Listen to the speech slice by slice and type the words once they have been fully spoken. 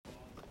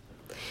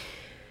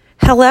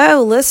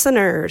Hello,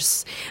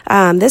 listeners.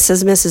 This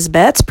is Mrs.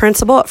 Betts,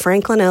 principal at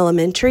Franklin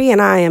Elementary,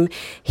 and I am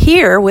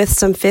here with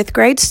some fifth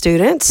grade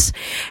students,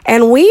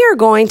 and we are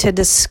going to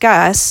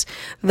discuss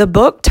the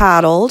book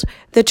titled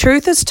The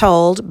Truth is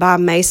Told by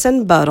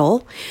Mason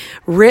Buttle,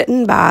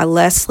 written by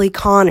Leslie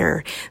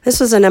Connor. This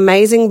was an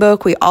amazing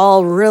book. We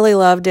all really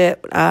loved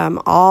it.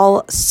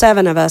 All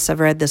 7 of us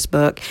have read this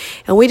book,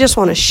 and we just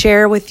want to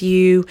share with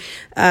you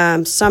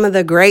some of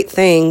the great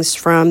things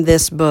from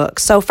this book.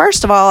 So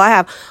first of all, I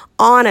have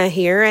Anna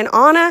here. And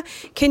Anna,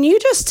 can you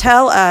just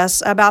tell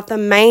us about the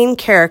main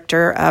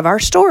character of our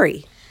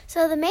story?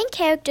 So the main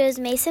character is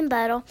Mason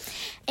Buttle,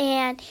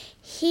 and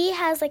he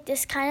has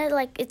this kind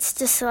of it's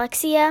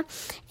dyslexia,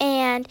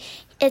 and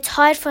it's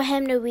hard for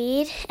him to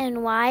read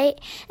and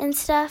write and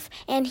stuff,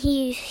 and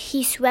he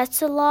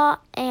sweats a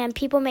lot, and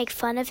people make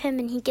fun of him,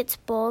 and he gets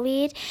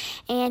bullied,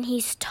 and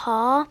he's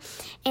tall,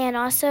 and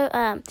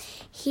also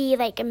he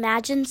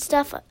imagines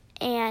stuff,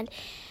 and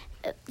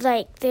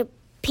the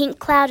pink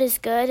cloud is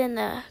good and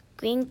the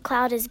green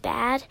cloud is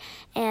bad,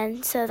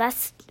 and so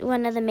that's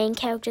one of the main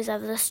characters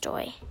of the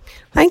story.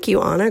 Thank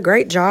you, Anna.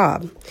 Great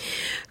job.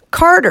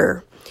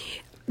 Carter,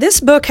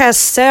 this book has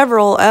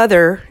several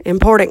other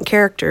important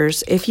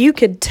characters. If you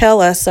could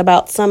tell us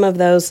about some of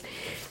those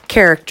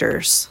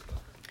characters.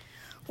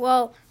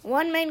 Well,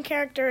 one main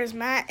character is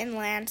Matt and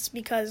Lance,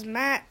 because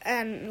Matt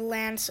and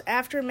Lance,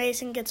 after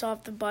Mason gets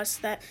off the bus,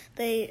 that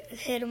they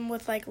hit him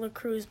with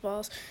lacrosse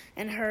balls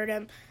and hurt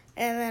him.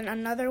 And then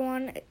another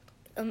one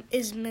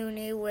is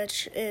Mooney,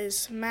 which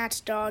is Matt's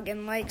dog,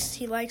 and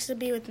he likes to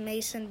be with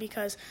Mason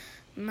because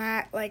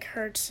Matt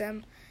hurts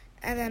him.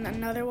 And then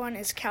another one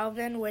is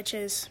Calvin, which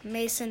is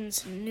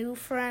Mason's new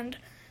friend,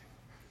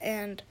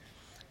 and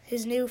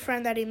his new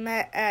friend that he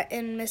met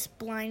in Miss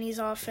Bliney's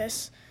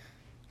office.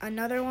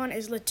 Another one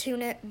is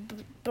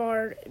Lieutenant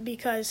Bard,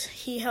 because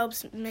he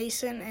helps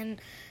Mason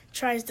and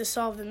tries to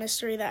solve the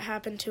mystery that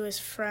happened to his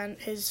friend.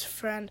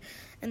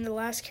 And the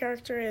last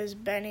character is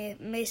Benny,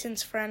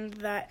 Mason's friend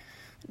that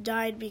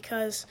died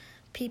because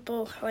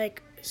people,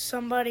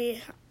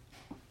 somebody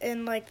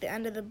in, the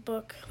end of the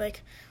book,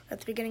 at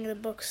the beginning of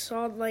the book,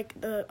 saw,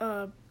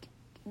 the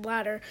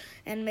ladder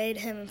and made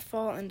him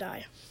fall and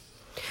die.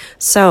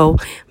 So,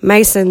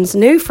 Mason's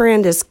new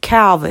friend is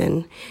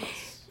Calvin,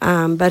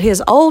 but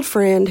his old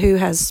friend who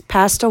has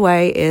passed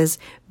away is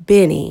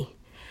Benny.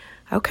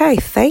 Okay,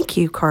 thank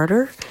you,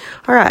 Carter.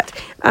 All right,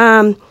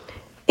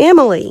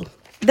 Emily.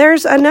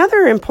 There's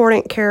another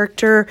important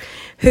character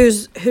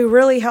who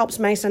really helps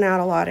Mason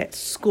out a lot at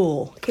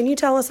school. Can you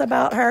tell us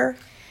about her?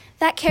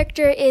 That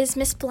character is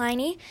Miss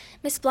Bliney.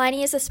 Miss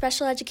Bliney is a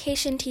special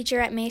education teacher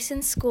at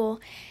Mason's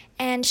school,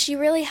 and she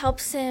really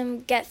helps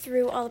him get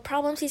through all the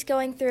problems he's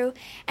going through,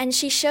 and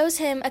she shows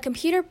him a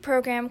computer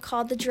program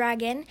called the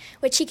Dragon,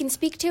 which he can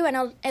speak to,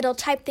 and it'll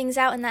type things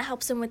out, and that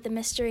helps him with the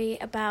mystery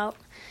about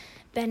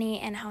Benny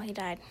and how he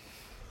died.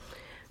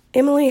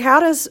 Emily, how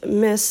does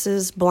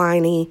Mrs.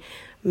 Bliney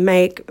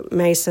make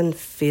Mason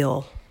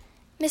feel?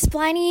 Miss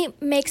Bliney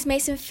makes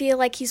Mason feel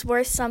like he's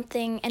worth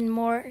something and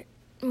more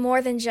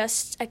than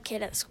just a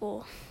kid at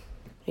school.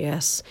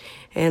 Yes,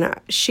 and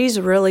she's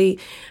really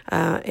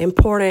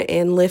important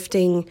in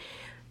lifting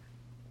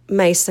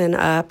Mason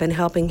up and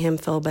helping him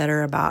feel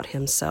better about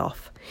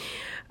himself.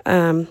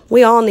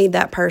 We all need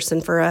that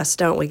person for us,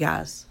 don't we,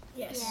 guys?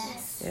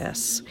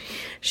 Yes.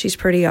 She's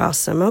pretty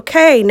awesome.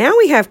 Okay, now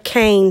we have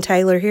Kane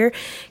Taylor here.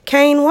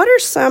 Kane, what are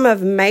some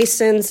of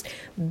Mason's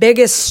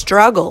biggest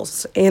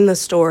struggles in the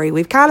story?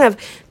 We've kind of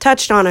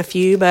touched on a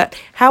few, but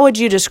how would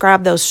you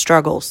describe those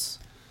struggles?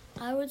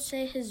 I would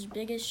say his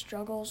biggest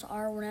struggles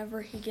are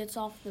whenever he gets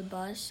off the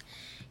bus,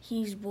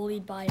 he's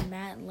bullied by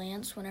Matt and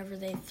Lance whenever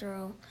they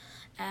throw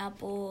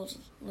apples,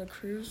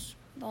 lacrosse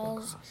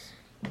balls,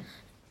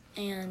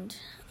 and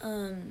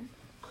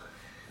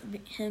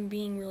him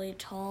being really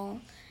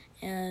tall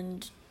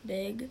and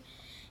big.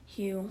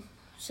 He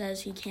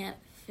says he can't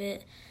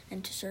fit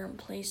into certain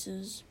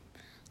places,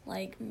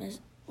 like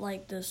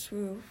the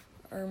swoop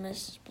or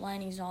Miss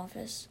Bliney's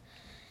office.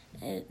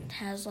 It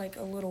has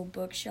a little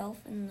bookshelf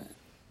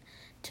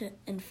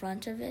in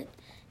front of it,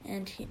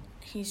 and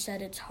he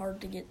said it's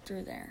hard to get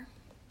through there.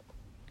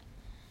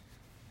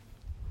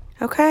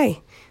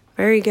 Okay,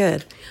 very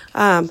good.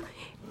 And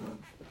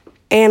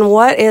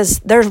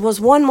there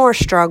was one more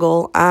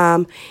struggle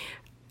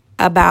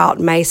about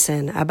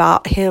Mason,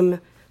 about him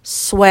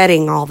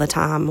sweating all the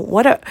time.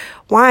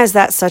 Why is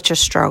that such a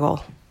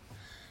struggle?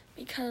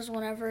 Because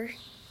whenever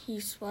he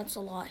sweats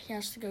a lot, he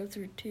has to go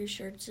through 2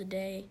 shirts a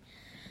day,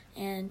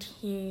 and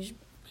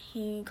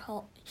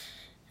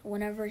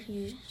whenever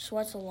he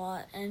sweats a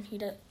lot and he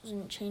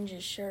doesn't change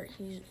his shirt,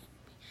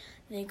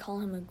 they call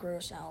him a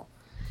gross out.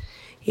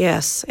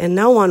 Yes, and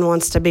no one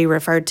wants to be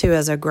referred to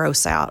as a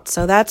gross out.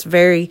 So that's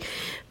very,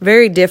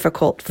 very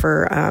difficult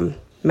for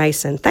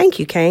Mason. Thank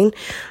you, Kane.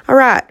 All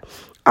right.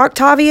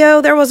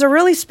 Octavio, there was a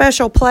really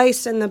special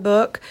place in the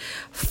book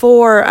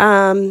for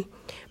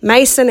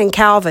Mason and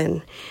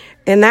Calvin,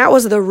 and that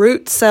was the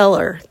root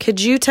cellar.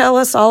 Could you tell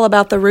us all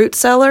about the root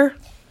cellar?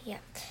 Yeah.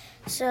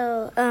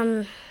 So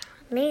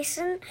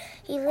Mason,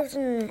 he lives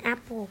in an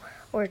apple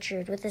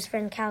orchard with his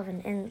friend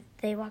Calvin, and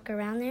they walk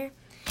around there,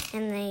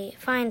 and they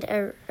find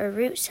a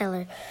root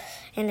cellar,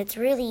 and it's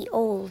really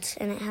old,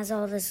 and it has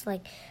all this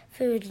like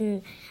food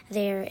in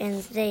there,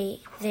 and they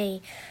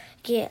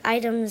get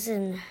items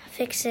and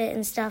fix it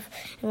and stuff.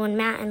 And when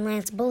Matt and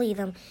Lance bully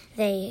them,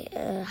 they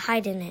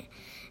hide in it,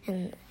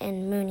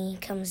 and Mooney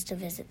comes to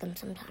visit them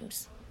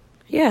sometimes.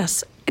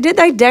 Yes. Did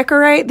they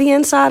decorate the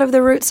inside of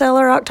the root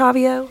cellar,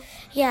 Octavio?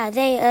 Yeah,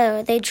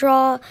 they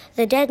draw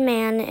the dead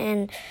man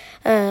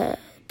and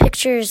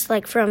pictures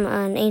like from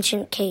an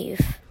ancient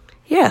cave.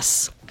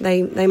 Yes,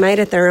 they made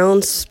it their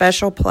own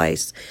special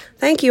place.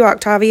 Thank you,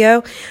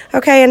 Octavio.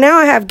 Okay, and now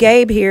I have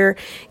Gabe here.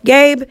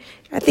 Gabe,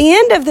 at the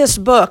end of this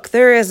book,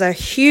 there is a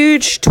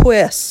huge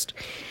twist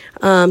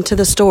to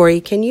the story.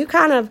 Can you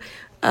kind of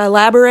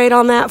elaborate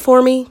on that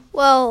for me?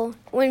 Well,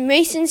 when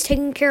Mason's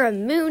taking care of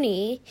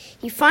Mooney,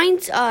 he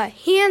finds a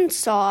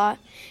handsaw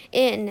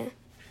in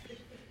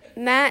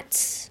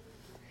Matt's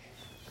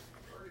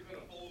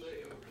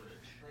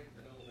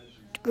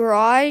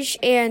garage,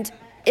 and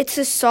it's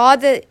a saw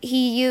that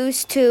he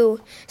used to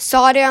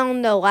saw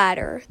down the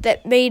ladder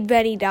that made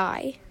Benny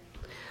die.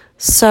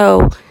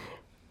 So,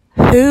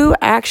 who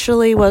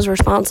actually was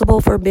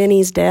responsible for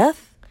Benny's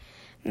death?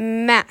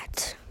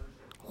 Matt.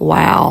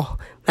 Wow.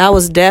 That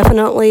was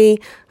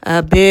definitely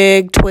a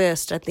big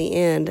twist at the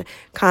end.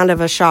 Kind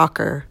of a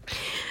shocker.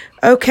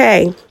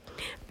 Okay.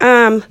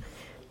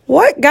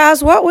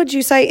 What would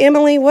you say,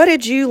 Emily, what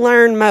did you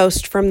learn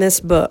most from this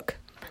book?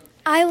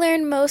 I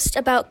learned most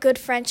about good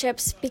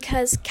friendships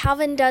because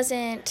Calvin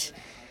doesn't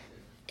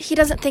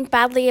think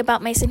badly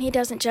about Mason. He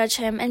doesn't judge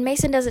him. And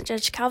Mason doesn't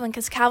judge Calvin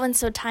because Calvin's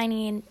so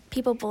tiny and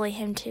people bully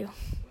him too.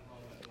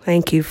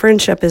 Thank you.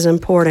 Friendship is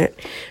important.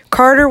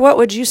 Carter, what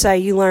would you say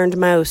you learned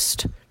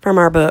most from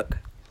our book?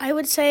 I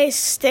would say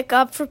stick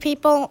up for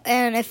people,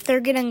 and if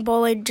they're getting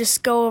bullied,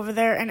 just go over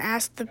there and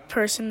ask the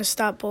person to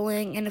stop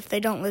bullying, and if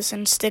they don't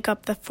listen, stick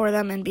up for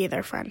them and be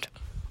their friend.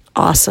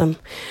 Awesome.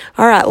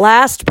 All right,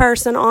 last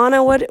person,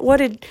 Anna, what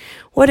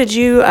did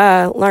you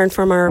learn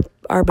from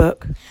our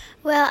book?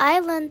 Well, I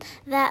learned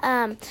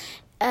that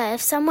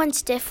if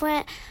someone's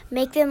different,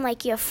 make them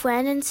like your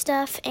friend and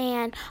stuff,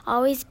 and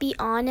always be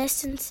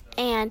honest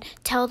and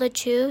tell the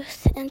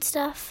truth and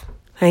stuff.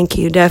 Thank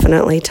you.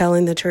 Definitely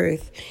telling the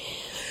truth.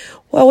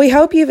 Well, we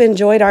hope you've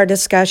enjoyed our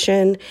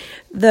discussion.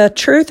 The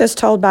Truth is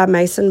Told by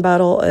Mason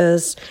Buttle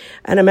is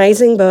an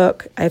amazing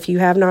book. If you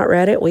have not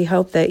read it, we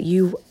hope that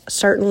you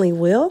certainly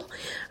will.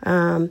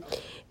 And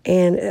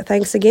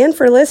thanks again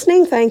for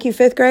listening. Thank you,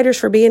 fifth graders,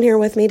 for being here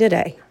with me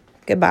today.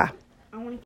 Goodbye.